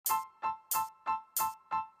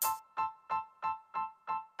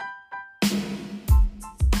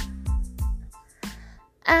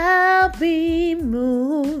I'll be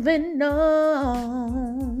moving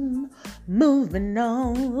on, moving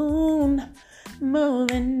on,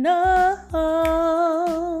 moving on.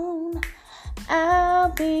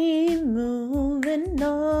 I'll be moving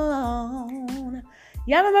on.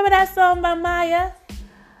 Y'all remember that song by Maya?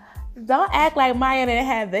 Don't act like Maya didn't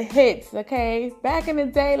have the hits, okay? Back in the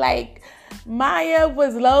day, like, Maya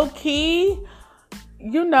was low-key,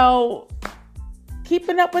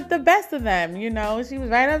 keeping up with the best of them, She was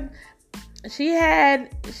right up. She had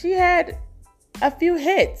a few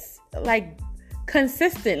hits, like,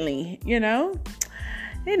 consistently,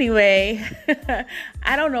 Anyway,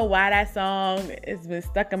 I don't know why that song has been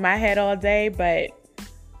stuck in my head all day, but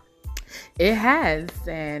it has.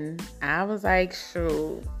 And I was like,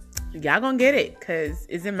 shoot, y'all gonna get it, because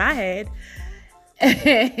it's in my head.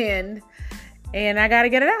 And I gotta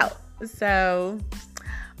get it out. So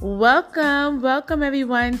welcome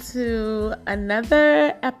everyone to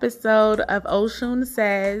another episode of Oshun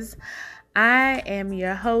Says. I am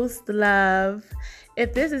your host, Love.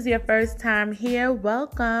 If this is your first time here,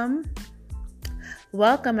 welcome,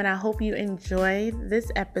 and I hope you enjoyed this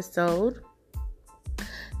episode.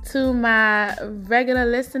 To my regular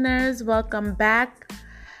listeners, welcome back.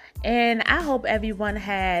 And I hope everyone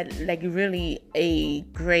had really a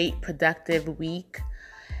great, productive week.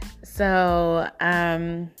 So,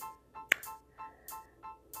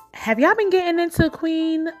 have y'all been getting into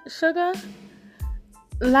Queen Sugar?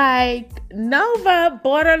 Nova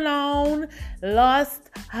borderline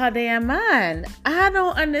lost her damn mind. I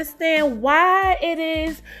don't understand why it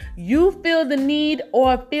is you feel the need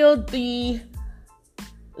or feel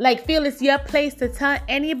it's your place to tell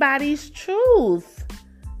anybody's truth.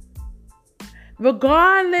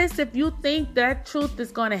 Regardless if you think that truth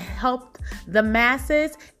is going to help the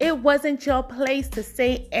masses, it wasn't your place to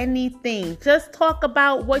say anything. Just talk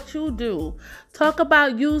about what you do. Talk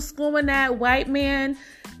about you schooling that white man,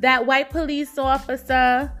 that white police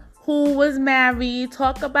officer who was married.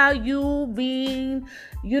 Talk about you being,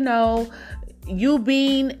 you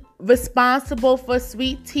being responsible for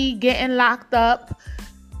Sweet Tea getting locked up.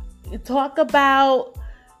 Talk about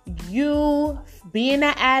you being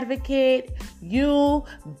an advocate, you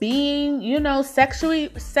being, sexually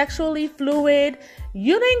fluid.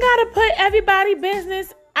 You didn't got to put everybody's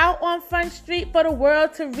business out on Front Street for the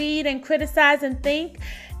world to read and criticize and think.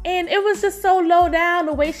 And it was just so low down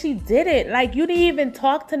the way she did it. You didn't even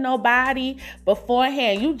talk to nobody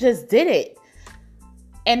beforehand. You just did it.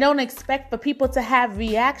 And don't expect for people to have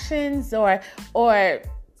reactions or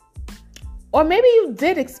maybe you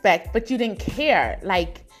did expect, but you didn't care.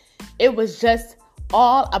 It was just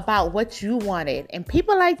all about what you wanted. And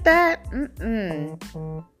people like that,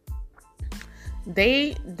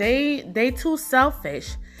 they too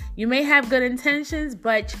selfish. You may have good intentions,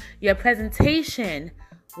 but your presentation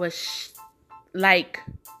was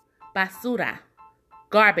basura,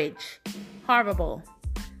 garbage, horrible.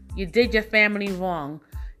 You did your family wrong.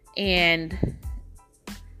 And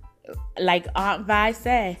like Aunt Vi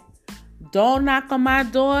said, don't knock on my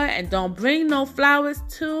door and don't bring no flowers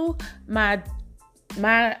to my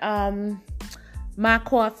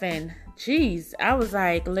coffin. Jeez, I was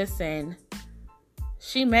like, listen,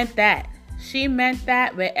 she meant that. She meant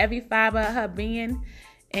that with every fiber of her being.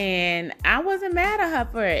 And I wasn't mad at her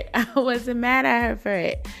for it.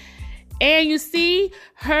 And you see,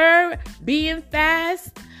 her being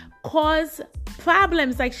fast caused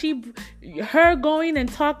problems. Her going and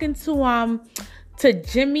talking to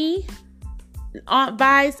Jimmy, Aunt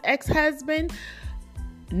Vi's ex-husband,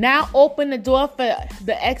 now open the door for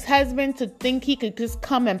the ex-husband to think he could just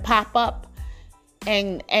come and pop up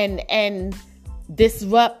and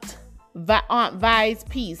disrupt Aunt Vi's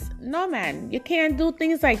peace. No, man, you can't do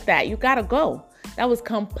things like that. You gotta go. That was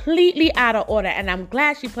completely out of order, and I'm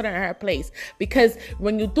glad she put her in her place, because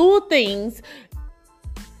when you do things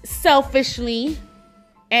selfishly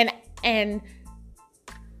and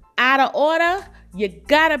out of order, you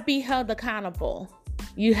gotta be held accountable.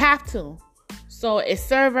 You have to. So it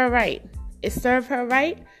served her right.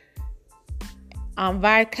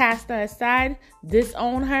 Vi cast her aside,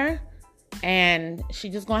 disown her, and she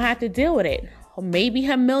just gonna have to deal with it. Or maybe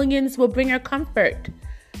her millions will bring her comfort,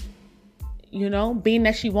 being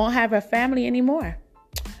that she won't have her family anymore.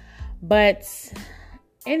 But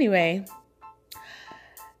anyway,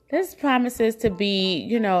 this promises to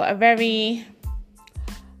be, a very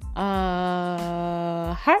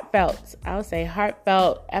heartfelt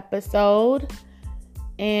episode.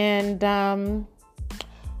 And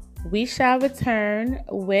we shall return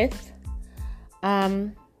with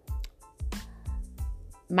my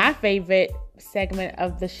favorite segment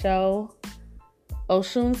of the show,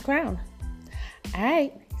 Oshun's Crown. All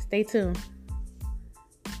right, stay tuned.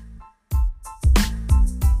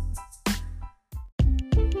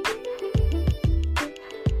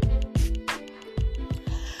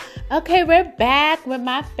 Okay, we're back with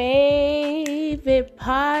my favorite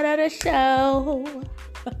part of the show.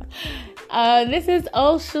 This is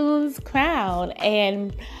Oshun's Crown,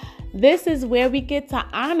 and this is where we get to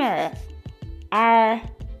honor our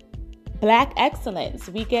Black excellence.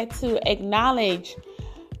 We get to acknowledge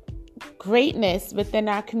greatness within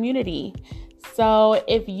our community. So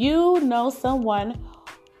if you know someone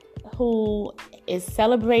who is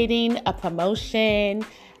celebrating a promotion,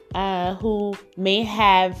 who may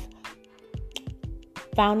have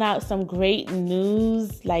found out some great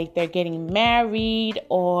news, like they're getting married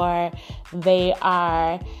or they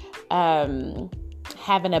are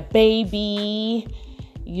having a baby,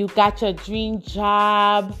 you got your dream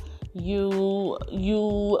job, you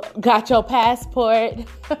got your passport,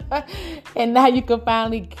 and now you can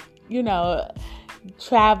finally,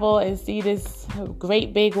 travel and see this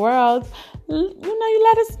great big world. You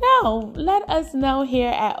let us know. Let us know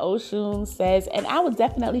here at Oshun Says, and I will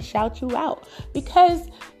definitely shout you out because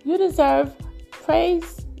you deserve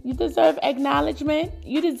praise. You deserve acknowledgement.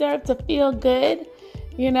 You deserve to feel good.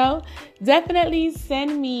 Definitely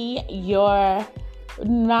send me your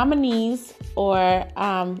nominees or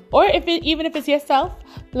even if it's yourself,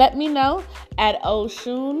 let me know at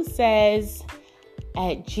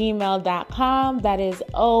oshunsays@gmail.com. That is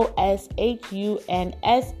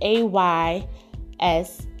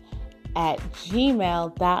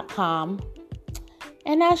OSHUNSAYS@gmail.com.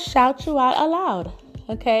 And I'll shout you out aloud.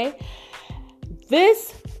 Okay.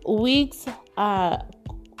 This week's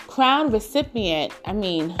crown recipient,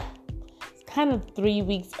 it's kind of 3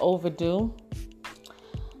 weeks overdue.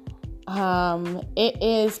 It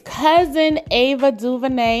is cousin Ava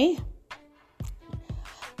DuVernay.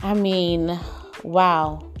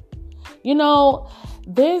 Wow.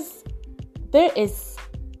 There is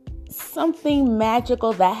something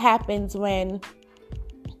magical that happens when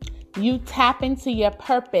you tap into your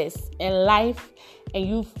purpose in life and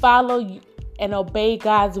you follow and obey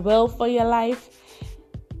God's will for your life,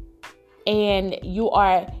 and you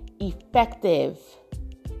are effective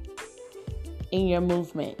in your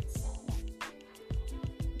movements.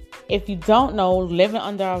 If you don't know, living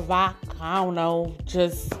under a rock,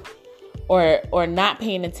 or not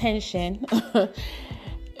paying attention,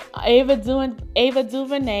 Ava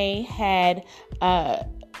DuVernay had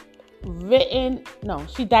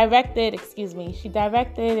she directed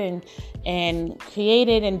and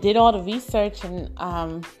created and did all the research and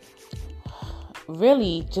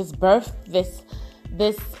really just birthed this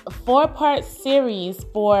 4-part series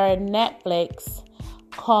for Netflix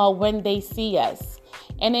called When They See Us.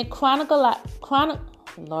 And it can't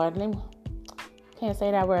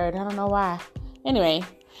say that word. I don't know why. Anyway,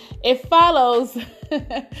 it follows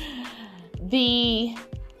the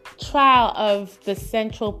trial of the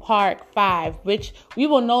Central Park Five, which we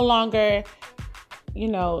will no longer,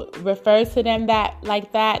 refer to them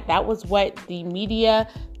like that. That was what the media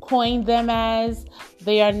coined them as.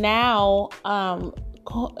 They are now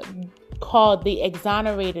called the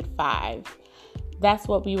Exonerated Five. That's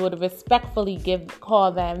what we would respectfully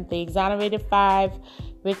call them, the Exonerated Five,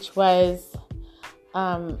 which was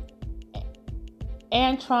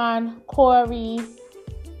Antron, Corey,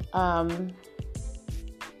 oh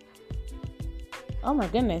my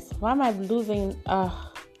goodness, why am I losing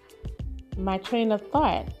my train of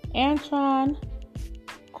thought? Antron,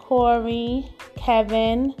 Corey,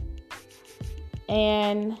 Kevin,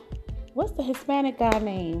 and what's the Hispanic guy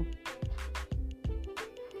name?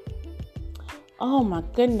 Oh my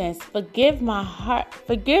goodness, forgive my heart,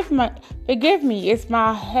 forgive me, it's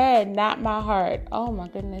my head, not my heart. Oh my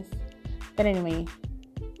goodness. But anyway,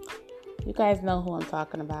 you guys know who I'm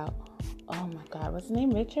talking about. Oh my God, what's his name?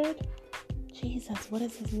 Richard? Jesus, what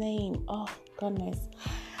is his name? Oh goodness.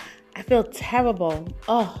 I feel terrible.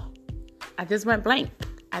 Oh, I just went blank.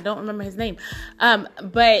 I don't remember his name.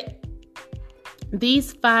 But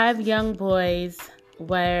these 5 young boys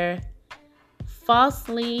were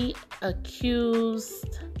falsely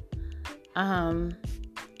accused and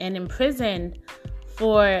imprisoned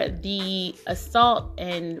for the assault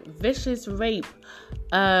and vicious rape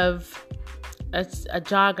of a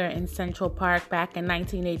jogger in Central Park back in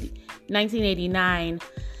 1989.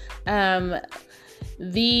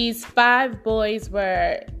 These 5 boys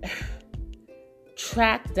were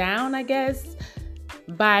tracked down, I guess,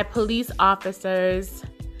 by police officers,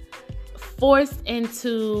 forced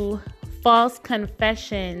into false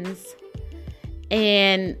confessions,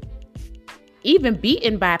 and even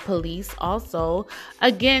beaten by police also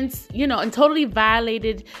against, and totally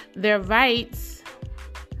violated their rights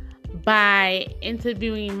by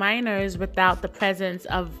interviewing minors without the presence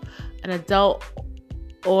of an adult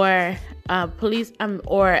or police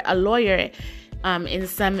or a lawyer in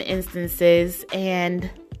some instances.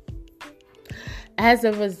 And as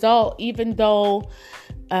a result, even though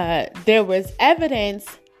there was evidence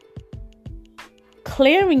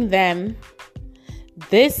clearing them,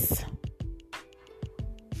 this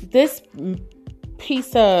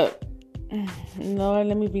piece of no,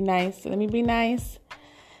 let me be nice.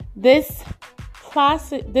 This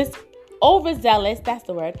overzealous, that's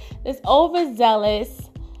the word. This overzealous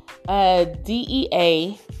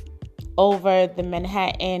DEA over the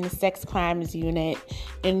Manhattan Sex Crimes Unit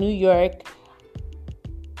in New York,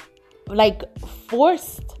 like,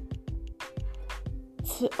 forced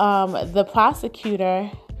the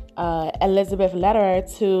prosecutor, Elizabeth Lederer,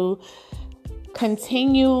 to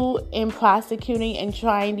continue in prosecuting and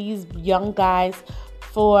trying these young guys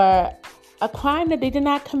for a crime that they did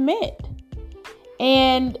not commit.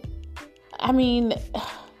 And I mean,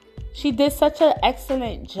 she did such an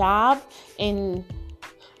excellent job in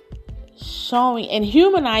showing and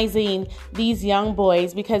humanizing these young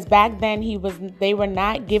boys, because back then they were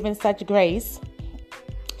not given such grace.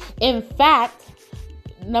 In fact,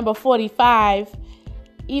 number 45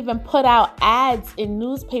 even put out ads in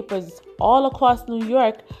newspapers all across New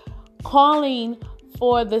York calling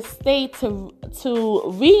for the state to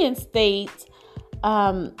reinstate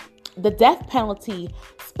the death penalty,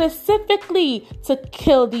 specifically to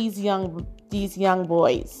kill these young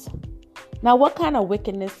boys. Now, what kind of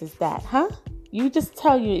wickedness is that, huh? It just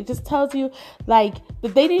tells you like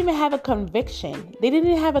that they didn't even have a conviction.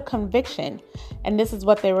 And this is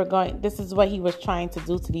what he was trying to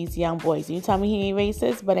do to these young boys. You tell me he ain't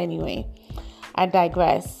racist? But anyway, I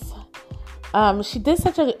digress. She did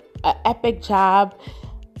such an epic job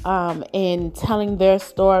in telling their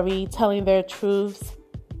story, telling their truths,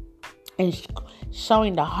 and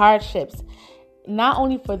showing the hardships, not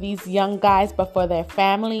only for these young guys, but for their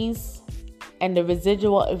families, and the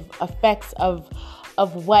residual effects of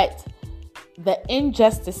what the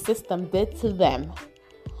injustice system did to them.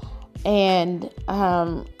 And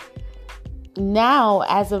now,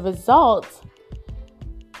 as a result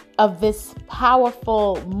of this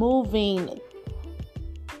powerful, moving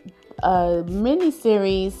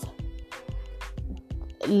miniseries,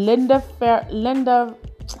 Linda,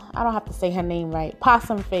 I don't have to say her name right,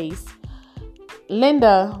 Possum Face,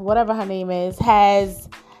 Linda, whatever her name is, has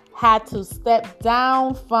had to step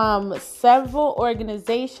down from several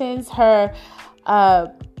organizations. Her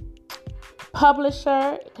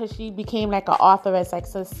publisher, because she became like an authoress, like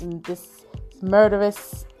this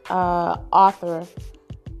murderous author,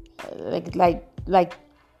 like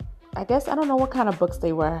I guess, I don't know what kind of books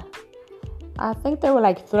they were. I think they were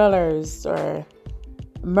like thrillers or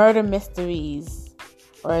murder mysteries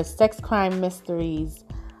or sex crime mysteries.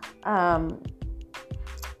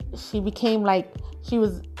 She became like,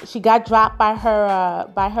 she got dropped by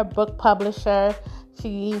her book publisher.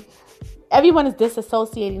 Everyone is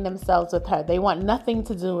disassociating themselves with her. They want nothing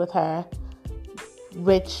to do with her,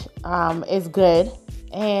 which is good.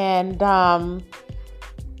 And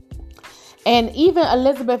even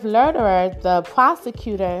Elizabeth Lederer, the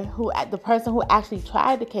prosecutor, the person who actually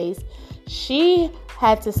tried the case, she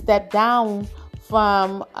had to step down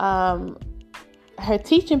from her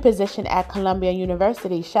teaching position at Columbia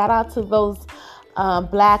University. Shout out to those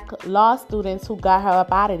black law students who got her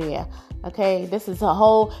up out of there. Okay, this is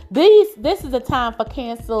a time for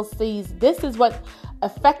cancel season. This is what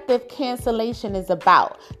effective cancellation is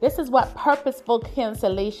about. This is what purposeful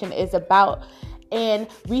cancellation is about. And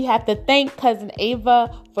we have to thank Cousin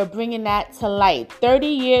Ava for bringing that to light. 30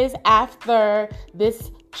 years after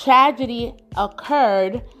this tragedy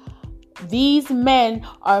occurred, these men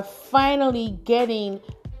are finally getting,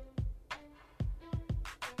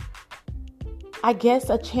 I guess,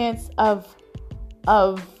 a chance to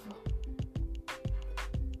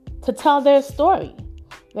tell their story.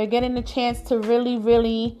 They're getting a chance to really,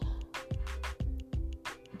 really,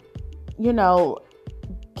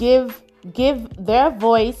 give their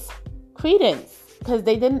voice credence, because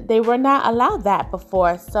they were not allowed that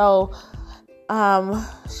before. So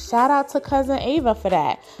shout out to Cousin Ava for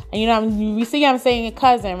that. And you see I'm saying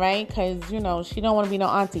cousin, right? Because she don't want to be no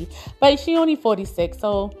auntie, but she only 46,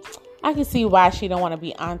 so I can see why she don't want to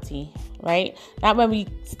be auntie, right? Not when we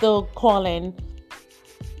still calling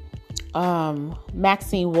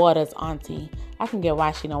Maxine Waters auntie. I can get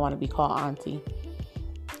why she don't want to be called auntie.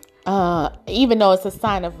 Even though it's a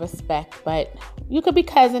sign of respect, but you could be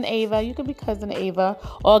Cousin Ava,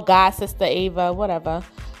 or God Sister Ava, whatever.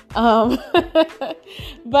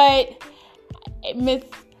 But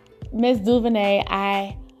Miss DuVernay,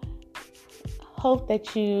 hope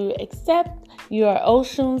that you accept your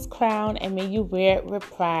Oshun's crown and may you wear it with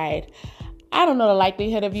pride. I don't know the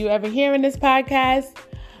likelihood of you ever hearing this podcast,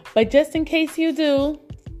 but just in case you do,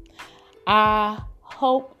 I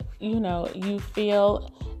hope, you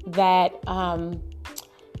feel that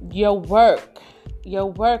your work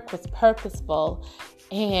was purposeful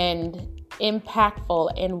and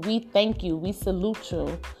impactful, and we thank you. We salute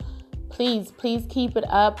you. Please keep it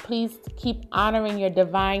up. Please keep honoring your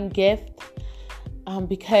divine gift,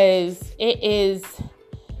 because it's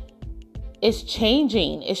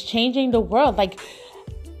changing. It's changing the world. Like,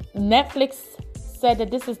 Netflix said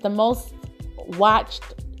that this is the most watched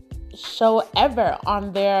show ever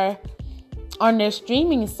on their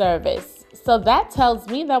streaming service. So that tells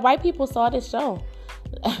me that white people saw this show.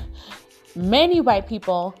 Many white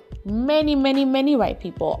people, many white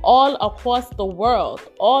people, all across the world.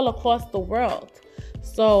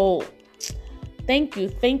 So thank you,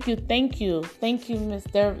 Mr.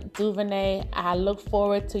 Duvernay. I look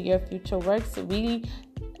forward to your future works. We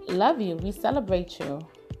love you. We celebrate you.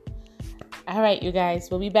 All right, you guys,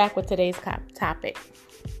 we'll be back with today's topic.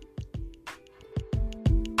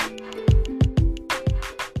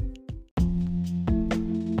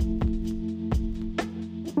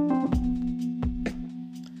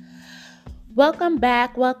 Welcome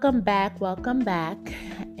back.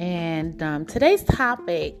 And today's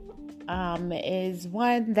topic is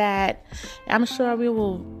one that I'm sure it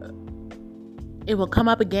will come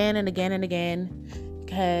up again and again and again,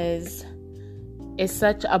 because it's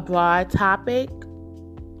such a broad topic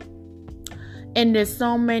and there's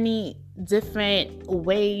so many different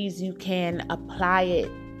ways you can apply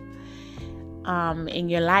it in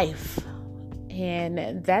your life.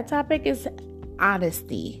 And that topic is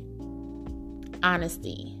honesty. And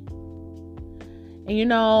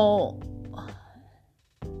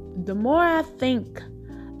the more I think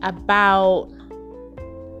about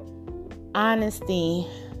honesty,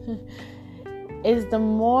 is the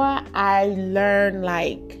more I learn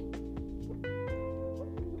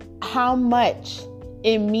how much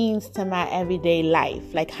it means to my everyday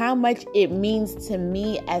life, how much it means to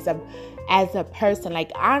me as a person.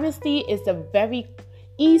 Honesty is a very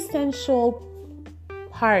essential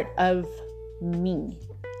part of me.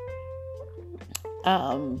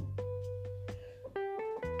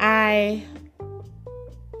 I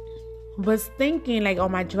was thinking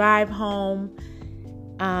on my drive home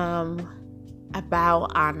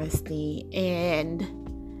about honesty, and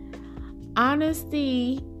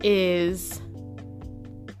honesty is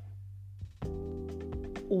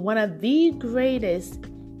one of the greatest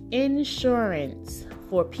insurance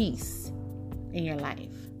for peace in your life.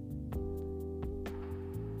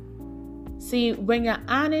 See, when you're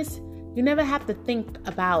honest, you never have to think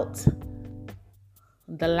about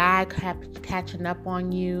the lie catching up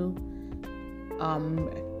on you,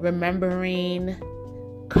 remembering,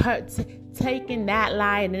 taking that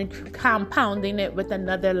lie and then compounding it with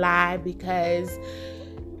another lie, because,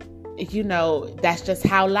 that's just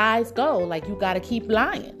how lies go. You got to keep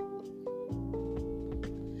lying.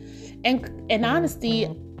 And honesty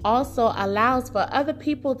also allows for other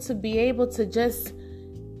people to be able to just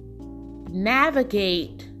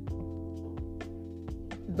navigate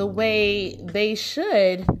the way they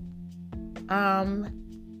should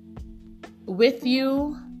with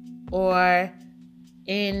you, or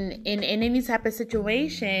in any type of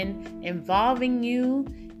situation involving you.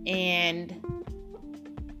 And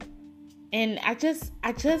I just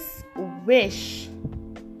wish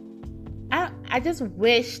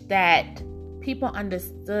that people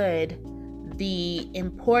understood the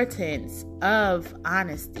importance of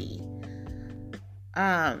honesty.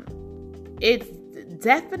 It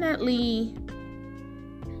definitely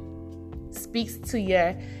speaks to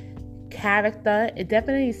your character. It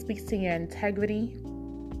definitely speaks to your integrity.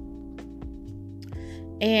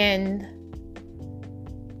 And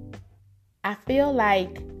I feel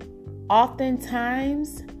like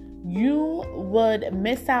oftentimes you would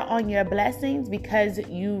miss out on your blessings because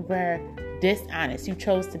you were dishonest. You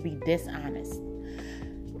chose to be dishonest.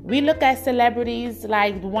 We look at celebrities,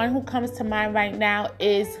 the one who comes to mind right now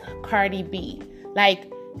is Cardi B.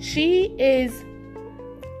 She is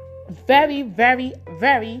very, very,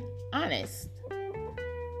 very honest.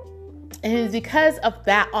 And it's because of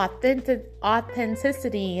that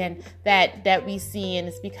authenticity and that we see, and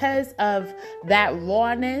it's because of that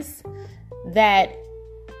rawness that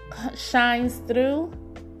shines through.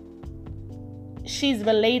 She's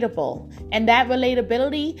relatable, and that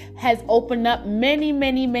relatability has opened up many,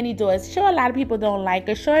 many, many doors. Sure, a lot of people don't like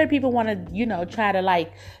her. Sure, people want to, try to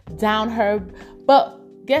down her. But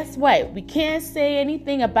guess what? We can't say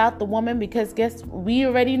anything about the woman, because we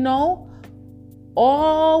already know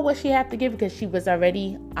all what she had to give because she was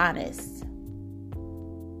already honest.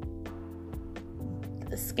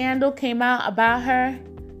 The scandal came out about her.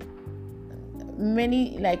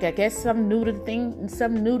 Some nude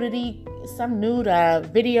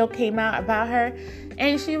video came out about her,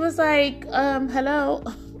 and she was like, hello,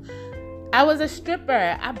 I was a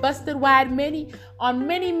stripper. I busted wide on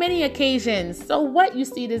many occasions. So what? You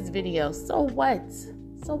see this video. So what?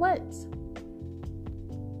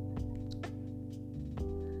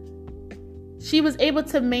 She was able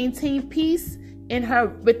to maintain peace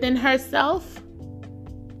within herself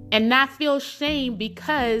and not feel shame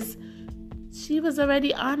because she was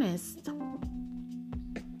already honest.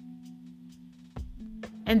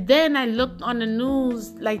 And then I looked on the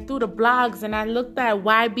news, like through the blogs, and I looked at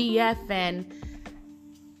YBF, and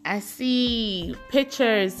I see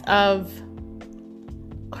pictures of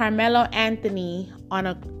Carmelo Anthony on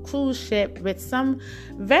a cruise ship with some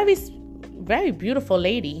very, very beautiful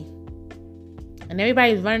lady. And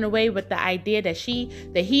everybody's running away with the idea that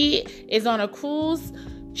he is on a cruise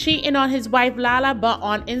cheating on his wife Lala, but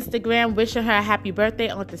on Instagram wishing her a happy birthday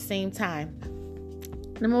at the same time.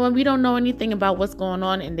 Number one, we don't know anything about what's going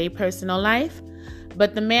on in their personal life,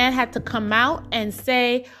 but the man had to come out and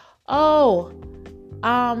say,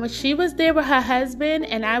 she was there with her husband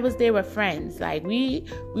and I was there with friends. Like we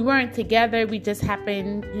weren't together. We just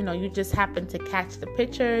happened, you just happened to catch the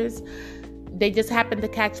pictures. They just happened to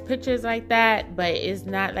catch pictures like that, but it's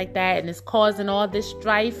not like that, and it's causing all this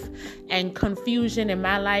strife and confusion in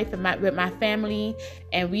my life and with my family.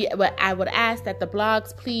 And I would ask that the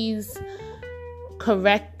blogs please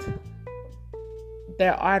correct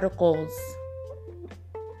their articles.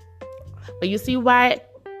 But you see why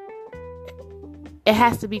it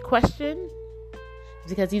has to be questioned?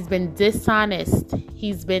 Because he's been dishonest.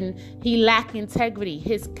 He lacked integrity.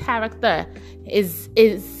 His character is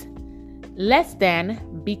less than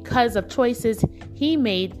because of choices he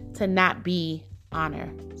made to not be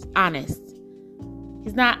honest.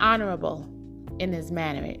 He's not honorable in his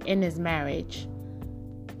marriage.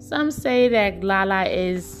 Some say that Lala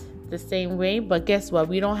is the same way, but guess what?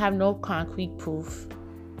 We don't have no concrete proof.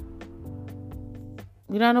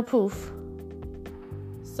 We don't have no proof.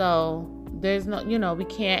 So there's no,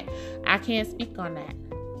 I can't speak on that.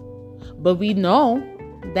 But we know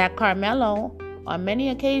that Carmelo, on many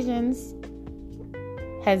occasions,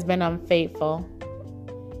 has been unfaithful.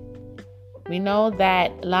 We know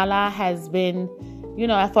that Lala has been,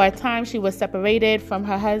 for a time she was separated from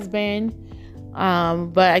her husband.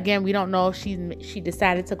 But again, we don't know if she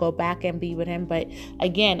decided to go back and be with him. But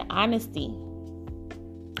again, honesty.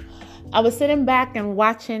 I was sitting back and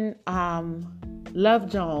watching Love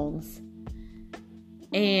Jones.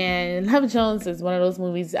 And Love Jones is one of those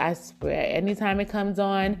movies, I swear, anytime it comes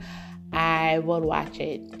on, I will watch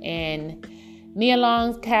it. And Nia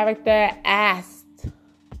Long's character asked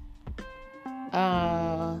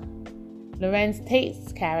Lorenz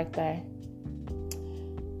Tate's character,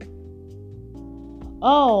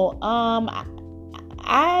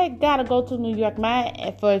 I gotta go to New York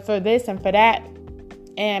for this and for that,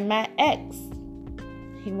 and my ex,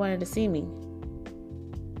 he wanted to see me.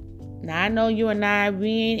 Now I know you and I, we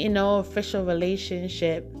ain't in no official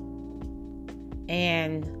relationship,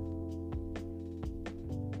 and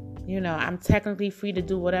I'm technically free to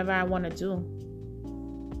do whatever I want to do.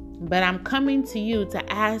 But I'm coming to you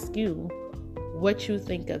to ask you what you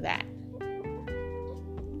think of that.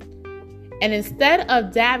 And instead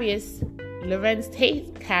of Darius, Lorenz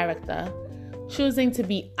Tate's character, choosing to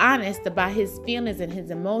be honest about his feelings and his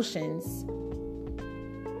emotions,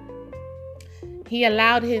 he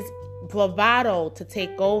allowed his bravado to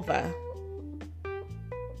take over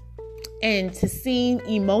and to seem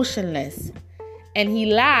emotionless. And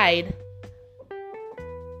he lied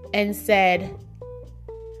and said,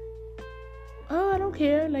 I don't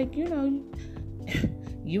care. Like, you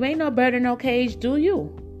ain't no bird in no cage, do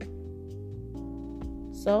you?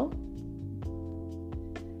 So,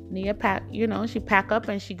 Nia she pack up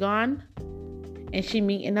and she gone. And she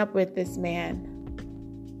meeting up with this man.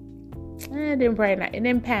 And it didn't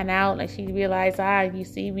pan out. Like, she realized, you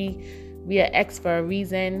see, we are ex for a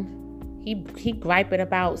reason. He griping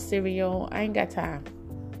about cereal. I ain't got time.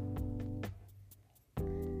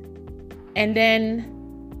 And then,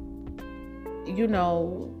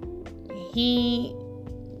 he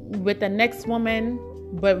with the next woman,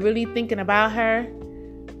 but really thinking about her.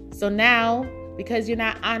 So now, because you're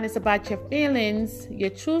not honest about your feelings,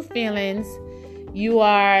 your true feelings, you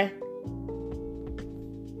are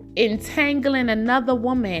entangling another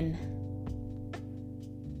woman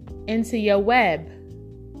into your web.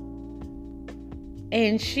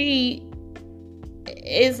 And she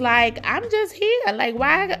is like, I'm just here. Like,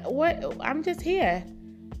 why? What? I'm just here.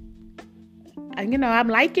 I'm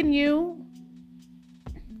liking you.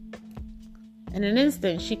 In an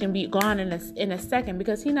instant, she can be gone in a second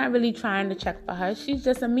because he's not really trying to check for her. She's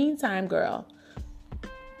just a meantime girl.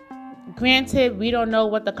 Granted, we don't know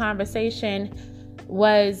what the conversation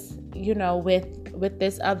was, with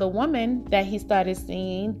this other woman that he started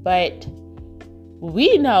seeing, but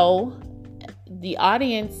we know, the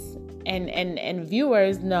audience and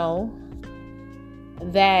viewers know,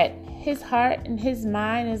 that his heart and his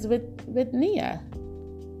mind is with Nia.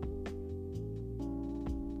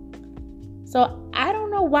 So I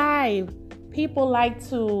don't know why people like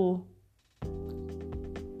to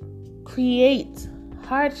create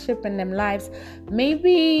hardship in their lives.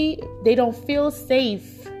 Maybe they don't feel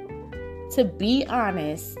safe to be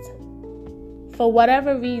honest for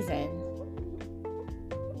whatever reason.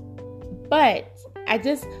 But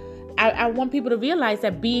I want people to realize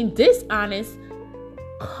that being dishonest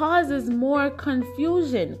causes more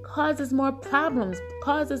confusion, causes more problems,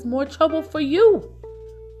 causes more trouble for you.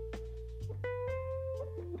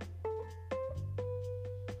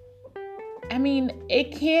 I mean,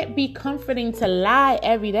 it can't be comforting to lie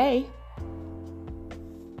every day.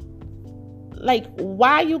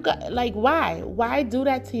 Why do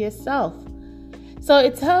that to yourself? So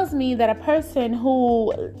it tells me that a person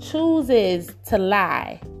who chooses to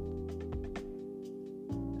lie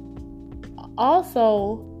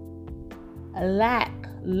also lack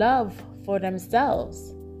love for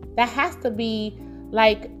themselves. That has to be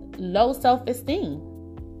low self-esteem.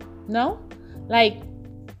 No?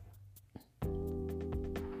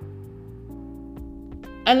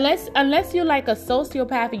 Unless you're like a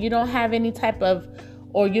sociopath and you don't have any type of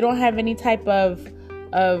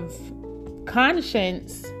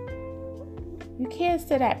conscience, you can't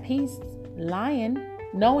sit at peace lying,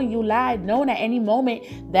 knowing you lied, knowing at any moment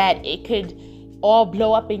that it could all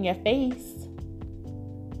blow up in your face.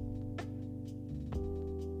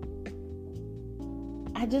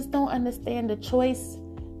 I just don't understand the choice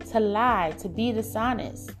to lie, to be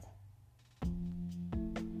dishonest.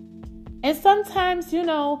 And sometimes,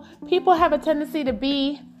 people have a tendency to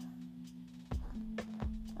be,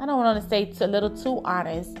 I don't want to say it's a little too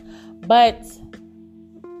honest, but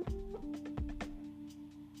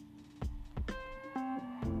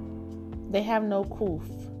they have no proof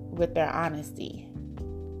with their honesty.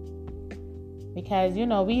 Because,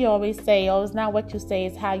 we always say, it's not what you say,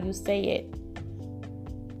 it's how you say it.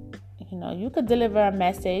 You could deliver a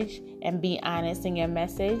message and be honest in your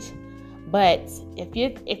message. But if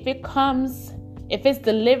it's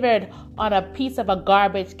delivered on a piece of a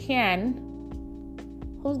garbage can,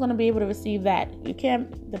 who's going to be able to receive that? You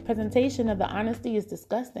can't. The presentation of the honesty is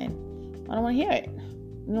disgusting. I don't want to hear it. I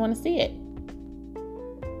don't want to see it.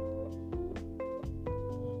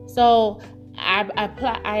 So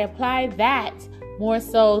I apply that more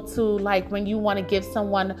so to when you want to give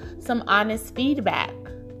someone some honest feedback.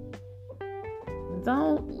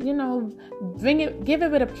 Don't, bring it, give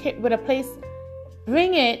it with a place,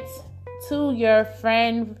 bring it to your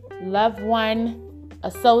friend, loved one,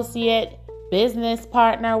 associate, business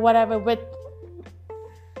partner, whatever, wrapped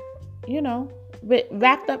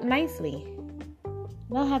up nicely. You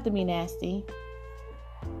don't have to be nasty.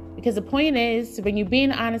 Because the point is, when you're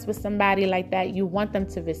being honest with somebody like that, you want them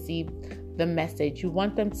to receive the message. You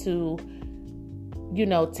want them to,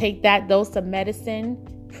 take that dose of medicine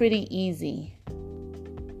pretty easy.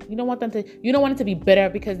 You don't want it to be bitter,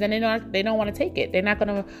 because then they don't want to take it. They're not going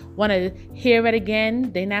to want to hear it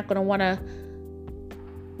again. They're not going to want to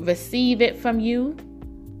receive it from you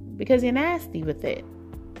because you're nasty with it.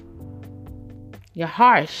 You're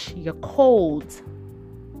harsh. You're cold.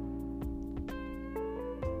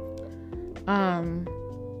 I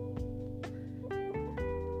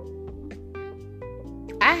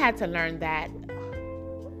had to learn that.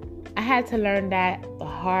 The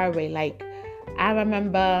hard way. I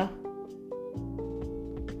remember,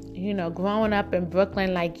 growing up in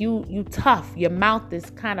Brooklyn, you tough. Your mouth is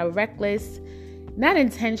kind of reckless. Not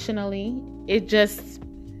intentionally. It just,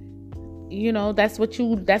 that's what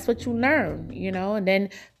you learn, and then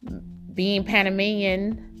being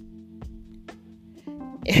Panamanian,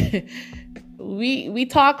 we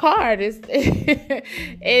talk hard.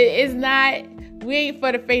 It's not, we ain't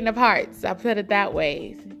for the faint of hearts. I put it that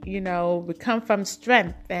way. We come from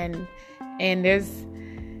strength and there's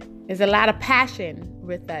a lot of passion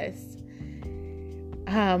with us.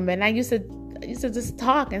 And I used to just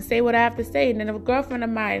talk and say what I have to say. And then a girlfriend of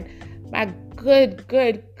mine, my good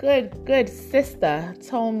sister,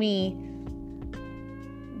 told me,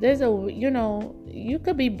 you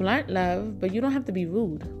could be blunt, love, but you don't have to be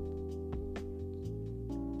rude.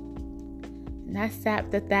 And I sat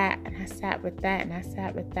with that, and I sat with that, and I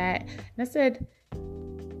sat with that. And I said,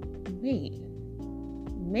 wait,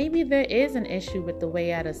 maybe there is an issue with the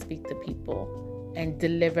way I speak to people and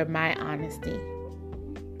deliver my honesty.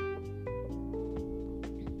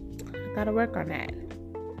 I gotta work on that.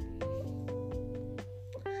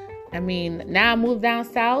 I mean, now I moved down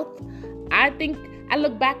south. I think I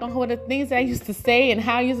look back on all the things that I used to say and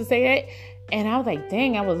how I used to say it, and I was like,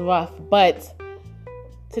 dang, I was rough. But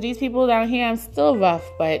to these people down here, I'm still rough,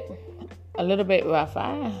 but a little bit rough.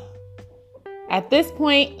 At this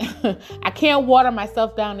point, I can't water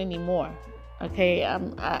myself down anymore. Okay,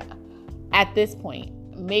 at this point.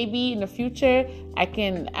 Maybe in the future, I'll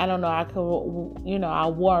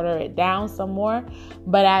water it down some more.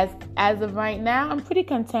 But as of right now, I'm pretty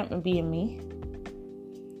content with being me.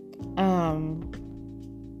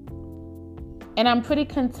 And I'm pretty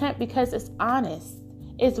content because it's honest.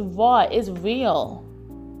 It's raw. It's real.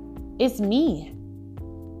 It's me.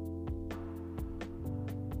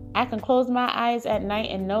 I can close my eyes at night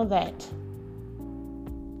and know that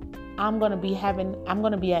I'm going to be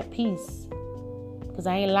at peace. Because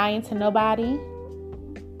I ain't lying to nobody.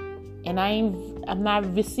 And I'm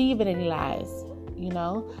not receiving any lies.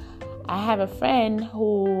 I have a friend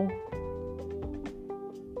who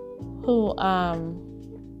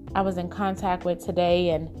I was in contact with today,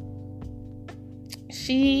 and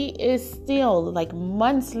she is still, like,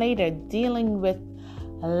 months later, dealing with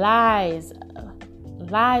lies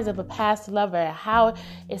of a past lover, how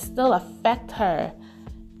it still affect her,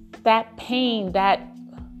 that pain, that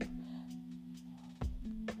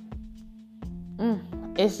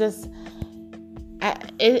it's just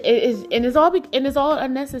it's all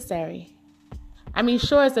unnecessary. I mean,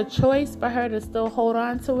 sure, it's a choice for her to still hold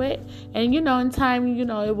on to it. And, in time,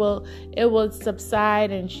 it will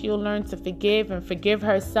subside, and she'll learn to forgive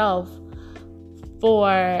herself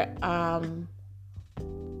for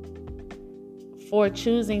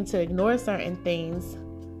choosing to ignore certain things.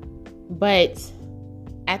 But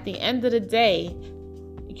at the end of the day,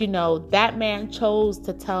 that man chose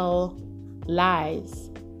to tell lies.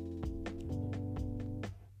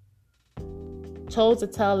 Chose to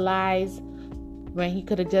tell lies when he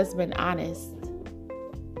could have just been honest.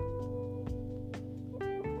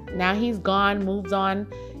 Now he's gone, moved on,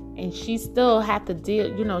 and she still had to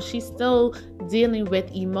deal, she's still dealing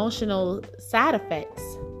with emotional side effects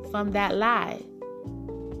from that lie,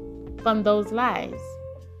 from those lies.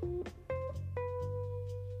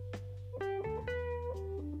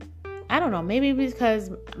 I don't know, maybe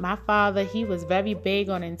because my father, he was very big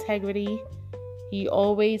on integrity. He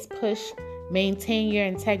always pushed, maintain your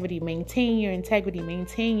integrity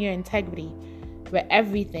with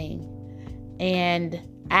everything. And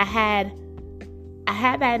I had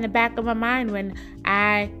that in the back of my mind when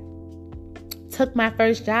I took my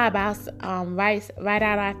first job. I was right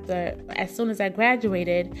out after, as soon as I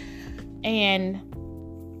graduated, and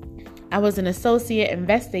I was an associate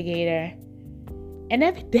investigator. And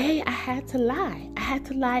every day I had to lie. I had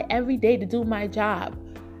to lie every day to do my job.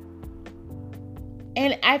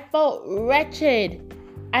 And I felt wretched.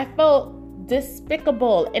 I felt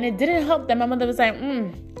despicable. And it didn't help that my mother was like,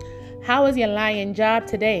 how was your lying job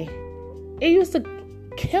today? It used to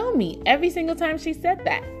kill me every single time she said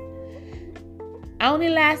that. I only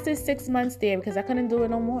lasted 6 months there because I couldn't do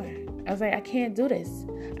it no more. I was like, I can't do this.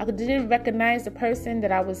 I didn't recognize the person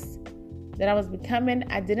that I was becoming.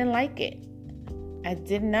 I didn't like it. I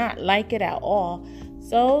did not like it at all.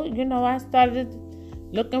 So, I started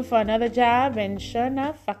looking for another job, and sure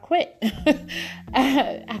enough, I quit.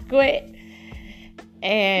 I quit.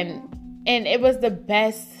 And it was the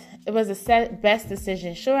best. It was the best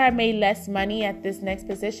decision. Sure, I made less money at this next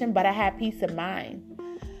position, but I had peace of mind.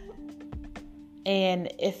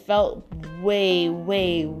 And it felt way,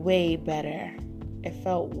 way, way better. It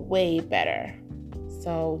felt way better.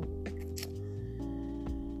 So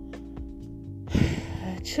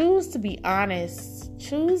choose to be honest.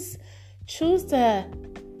 Choose to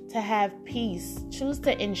have peace. Choose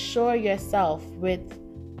to ensure yourself with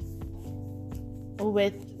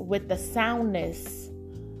the soundness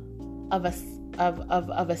of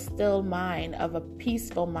a still mind, of a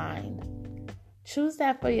peaceful mind. Choose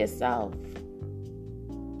that for yourself.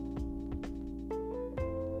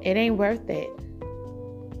 It ain't worth it.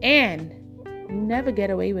 And you never get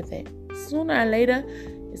away with it. Sooner or later,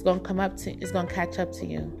 it's going to catch up to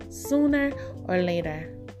you. Sooner or later.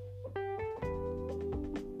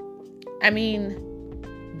 I mean,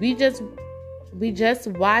 we just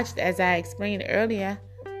watched, as I explained earlier,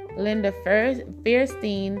 Linda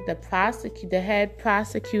Fairstein, the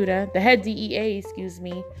head DEA,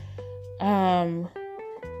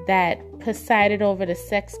 that that presided over the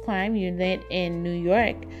sex crime unit in New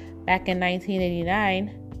York back in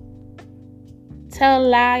 1989 tell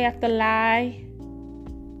lie after lie,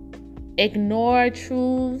 ignore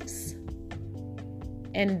truths,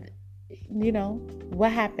 and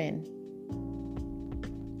what happened?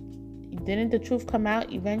 Didn't the truth come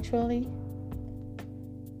out eventually?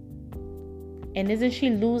 And isn't she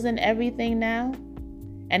losing everything now?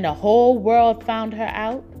 And the whole world found her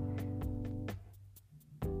out?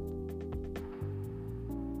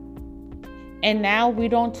 And now we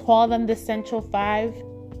don't call them the Central Park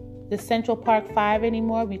Five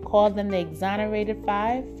anymore. We call them the Exonerated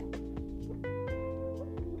Five.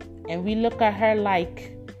 And we look at her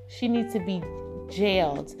like she needs to be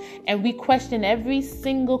jailed. And we question every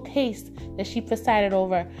single case that she presided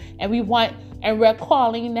over. And we're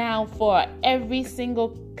calling now for every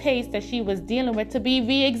single case that she was dealing with to be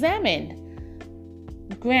re-examined.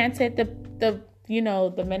 Granted, the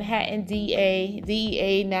Manhattan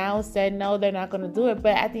DEA now said no, they're not going to do it.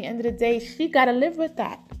 But at the end of the day, she got to live with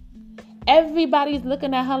that. Everybody's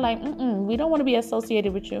looking at her like, we don't want to be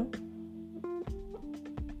associated with you.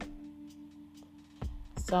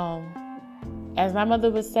 So, as my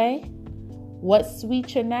mother would say, what's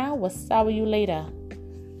sweet you now, what's sour you later.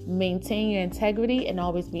 Maintain your integrity and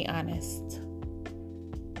always be honest.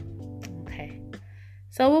 Okay.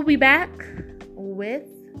 So we'll be back with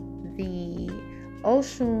the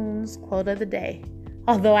Oshun's quote of the day.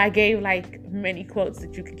 Although I gave many quotes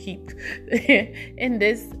that you could keep in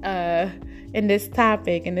this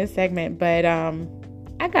topic, in this segment. But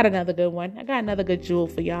I got another good one. I got another good jewel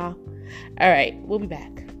for y'all. All right, we'll be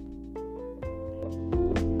back.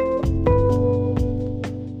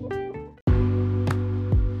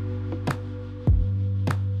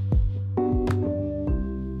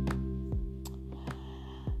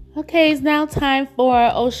 Okay, it's now time for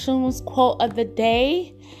Oshun's quote of the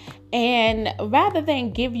day. And rather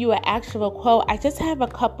than give you an actual quote, I just have a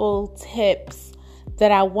couple tips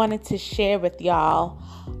that I wanted to share with y'all.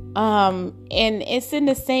 And it's in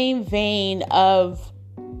the same vein of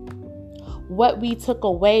what we took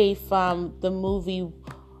away from the movie,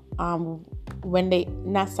 the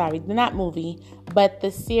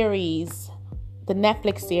series, the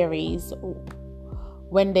Netflix series,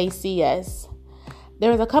 When They See Us.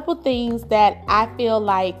 There's a couple things that I feel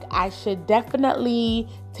like I should definitely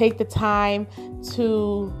take the time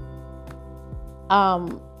to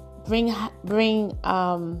bring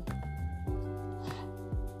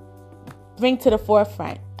to the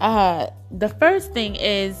forefront. The first thing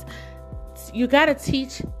is you gotta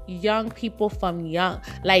teach young people from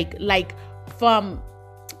from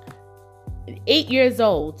 8 years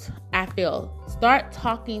old. I feel start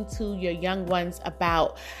talking to your young ones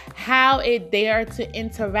about how they are to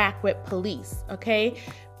interact with police. Okay,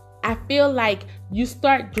 I feel like you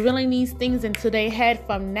start drilling these things into their head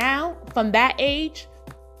from that age,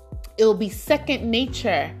 it will be second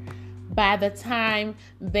nature by the time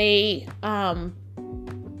they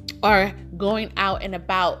are going out and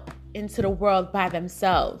about into the world by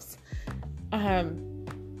themselves.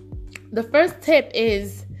 The first tip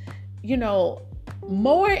is,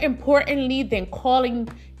 more importantly than calling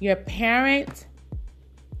your parent,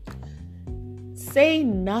 say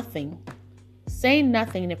nothing. Say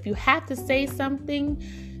nothing. And if you have to say something,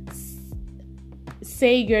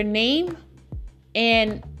 say your name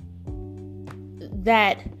and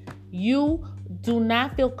that you do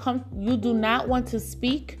not you do not want to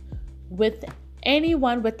speak with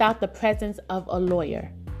anyone without the presence of a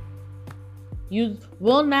lawyer. You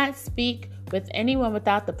will not speak with anyone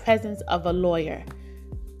without the presence of a lawyer.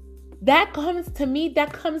 That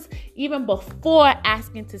comes even before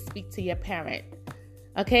asking to speak to your parent.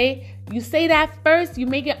 Okay? You say that first, you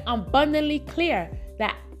make it abundantly clear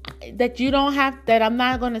that you don't have, that I'm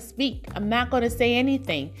not going to speak. I'm not going to say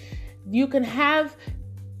anything. You can have,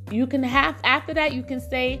 after that, you can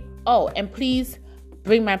say, oh, and please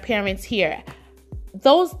bring my parents here.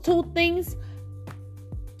 Those two things,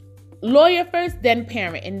 lawyer first, then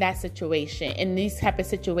parent in that situation, in these type of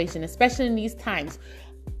situations, especially in these times,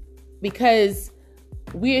 because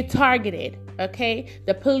we're targeted, okay?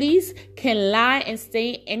 The police can lie and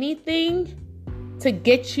say anything to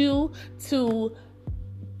get you to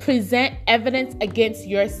present evidence against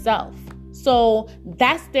yourself. So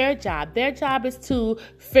that's their job. Their job is to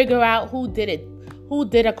figure out who did it, who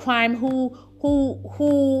did a crime, who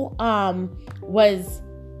was,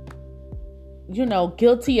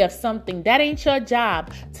 guilty of something. That ain't your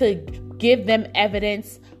job to give them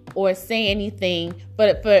evidence or say anything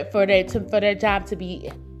for their job to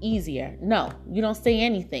be easier. No, you don't say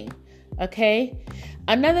anything. Okay?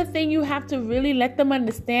 Another thing you have to really let them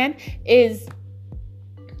understand is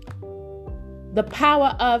the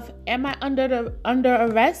power of, am I under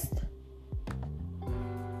arrest?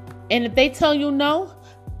 And if they tell you no,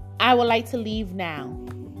 I would like to leave now.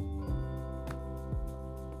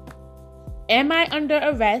 Am I under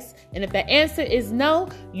arrest? And if the answer is no,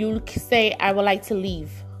 you say, I would like to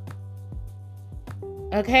leave.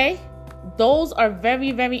 Okay? Those are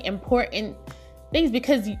very, very important things,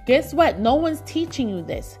 because guess what? No one's teaching you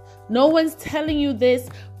this. No one's telling you this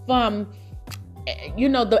from,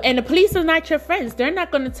 and the police are not your friends. They're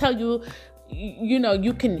not going to tell you,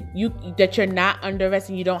 that you're not under arrest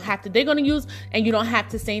and you don't have to. They're going to use, and you don't have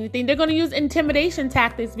to say anything. They're going to use intimidation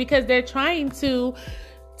tactics, because they're trying to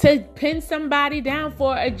pin somebody down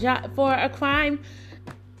for a crime,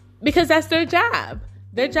 because that's their job.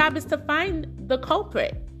 Their job is to find the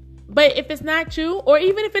culprit. But if it's not you, or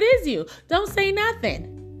even if it is you, don't say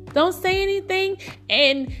nothing. Don't say anything.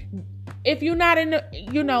 And if you're not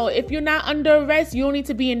if you're not under arrest, you don't need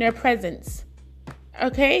to be in their presence.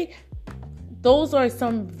 Okay? Those are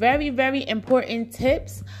some very, very important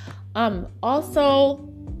tips. Also,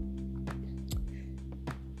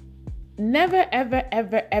 never, ever,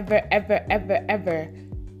 ever, ever, ever, ever, ever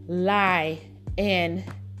lie and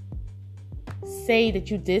say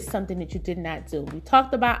that you did something that you did not do. We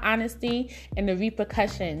talked about honesty and the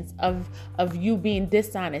repercussions of you being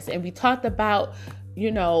dishonest. And we talked about,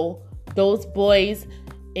 those boys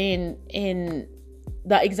in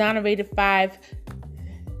the exonerated 5,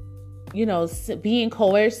 being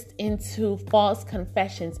coerced into false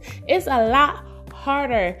confessions. It's a lot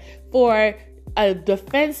harder for a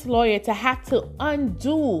defense lawyer to have to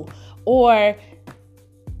undo or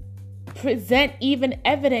present even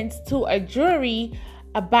evidence to a jury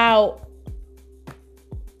about,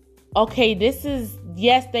 okay,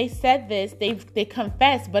 yes, they said this, they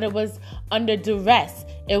confessed, but it was under duress.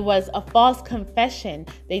 It was a false confession.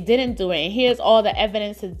 They didn't do it. And here's all the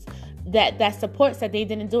evidence that supports that they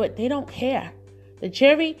didn't do it. They don't care. The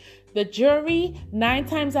jury 9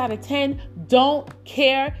 times out of 10 don't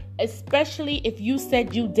care, especially if you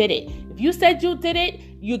said you did it. If you said you did it,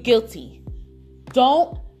 you're guilty.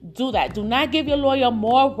 Don't do that. Do not give your lawyer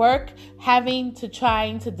more work trying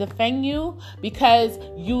to defend you because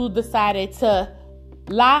you decided to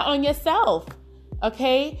lie on yourself.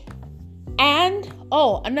 Okay? And,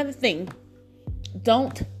 another thing.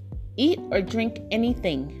 Don't eat or drink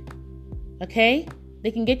anything. Okay? They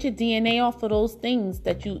can get your DNA off of those things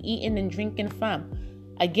that you eating and drinking from.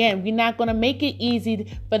 Again, we're not going to make it easy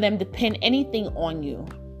for them to pin anything on you.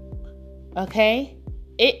 Okay?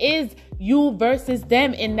 It is you versus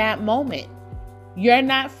them in that moment. You're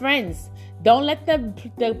not friends. Don't let them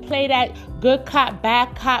play that good cop,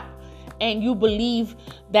 bad cop, and you believe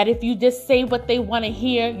that if you just say what they want to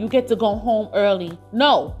hear, you get to go home early.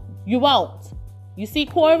 No, you won't. You see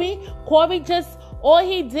Corey? Corey all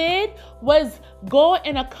he did was go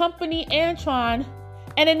and accompany Antron,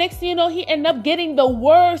 and the next thing you know, he ended up getting the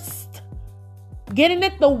worst.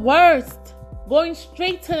 Going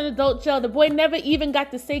straight to the adult jail. The boy never even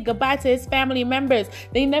got to say goodbye to his family members.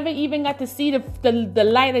 They never even got to see the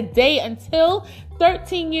light of day until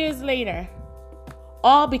 13 years later.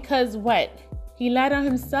 All because what? He lied on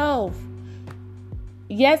himself.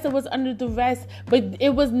 Yes, it was under duress, but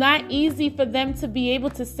it was not easy for them to be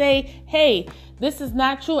able to say, hey, this is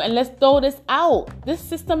not true and let's throw this out. This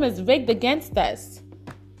system is rigged against us.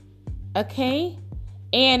 Okay?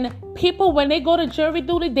 And people, when they go to jury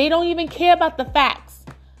duty, they don't even care about the facts.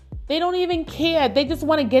 They don't even care. They just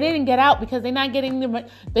want to get in and get out because they're not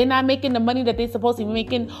making the money that they're supposed to be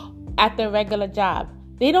making at their regular job.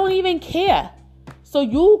 They don't even care. So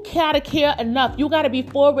you gotta care enough. You gotta be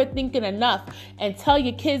forward thinking enough and tell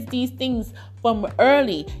your kids these things from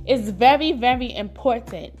early. It's very, very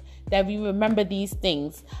important that we remember these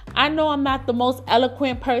things. I know I'm not the most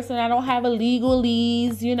eloquent person. I don't have a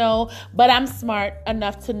legalese, but I'm smart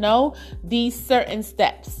enough to know these certain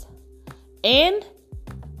steps. And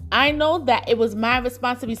I know that it was my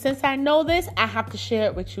responsibility. Since I know this, I have to share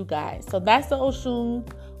it with you guys. So that's the Oshun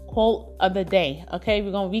quote of the day. Okay,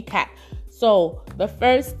 we're going to recap. So the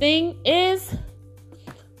first thing is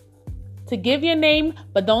to give your name,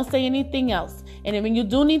 but don't say anything else. And then when you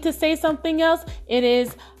do need to say something else, it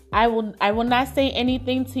is, I will not say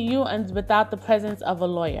anything to you without the presence of a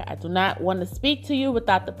lawyer. I do not want to speak to you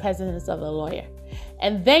without the presence of a lawyer.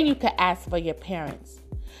 And then you can ask for your parents.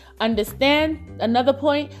 Understand another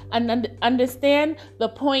point, and understand the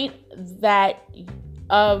point that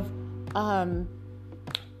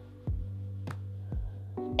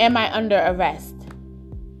am I under arrest?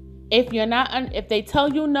 If you're not, if they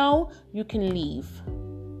tell you no, you can leave.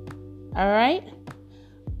 All right.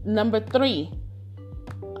 Number 3.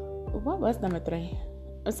 What was number 3?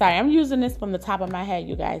 sorry, I'm using this from the top of my head,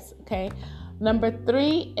 you guys, okay? Number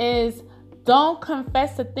 3 is don't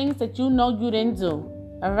confess to things that you know you didn't do,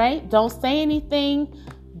 all right? Don't say anything.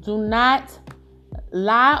 Do not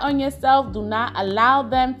lie on yourself. Do not allow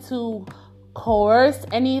them to coerce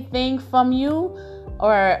anything from you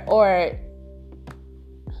or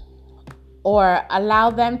allow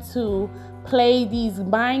them to play these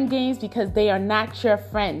mind games, because they are not your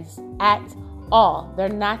friends at all. They're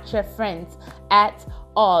not your friends at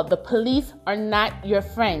all. The police are not your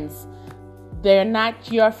friends. They're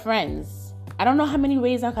not your friends. I don't know how many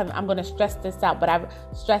ways I'm going to stress this out, but I've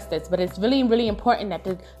stressed this. But it's really, really important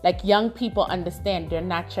that young people understand they're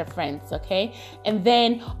not your friends, okay? And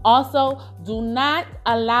then also, do not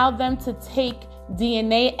allow them to take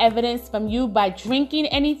DNA evidence from you by drinking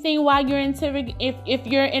anything while you're if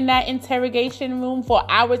you're in that interrogation room for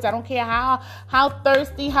hours. I don't care how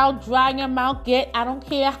thirsty, how dry your mouth get. I don't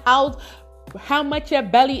care how much your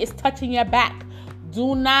belly is touching your back.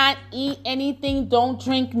 Do not eat anything. Don't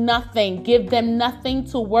drink nothing. Give them nothing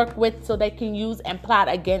to work with so they can use and plot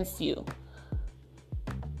against you.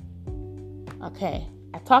 Okay.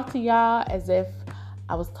 I talk to y'all as if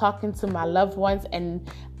I was talking to my loved ones, and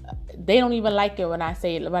they don't even like it when I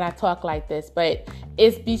talk like this, but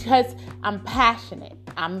it's because I'm passionate.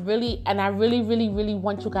 I really, really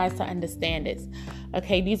want you guys to understand this.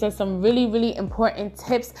 Okay. These are some really, really important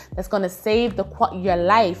tips that's going to save your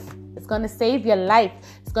life. It's going to save your life.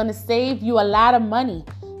 It's going to save you a lot of money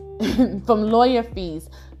from lawyer fees.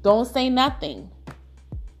 Don't say nothing.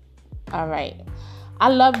 All right. I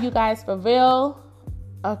love you guys for real.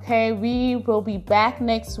 Okay. We will be back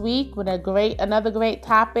next week with another great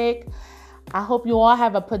topic. I hope you all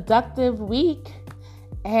have a productive week.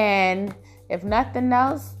 And if nothing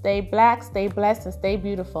else, stay black, stay blessed, and stay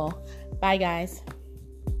beautiful. Bye, guys.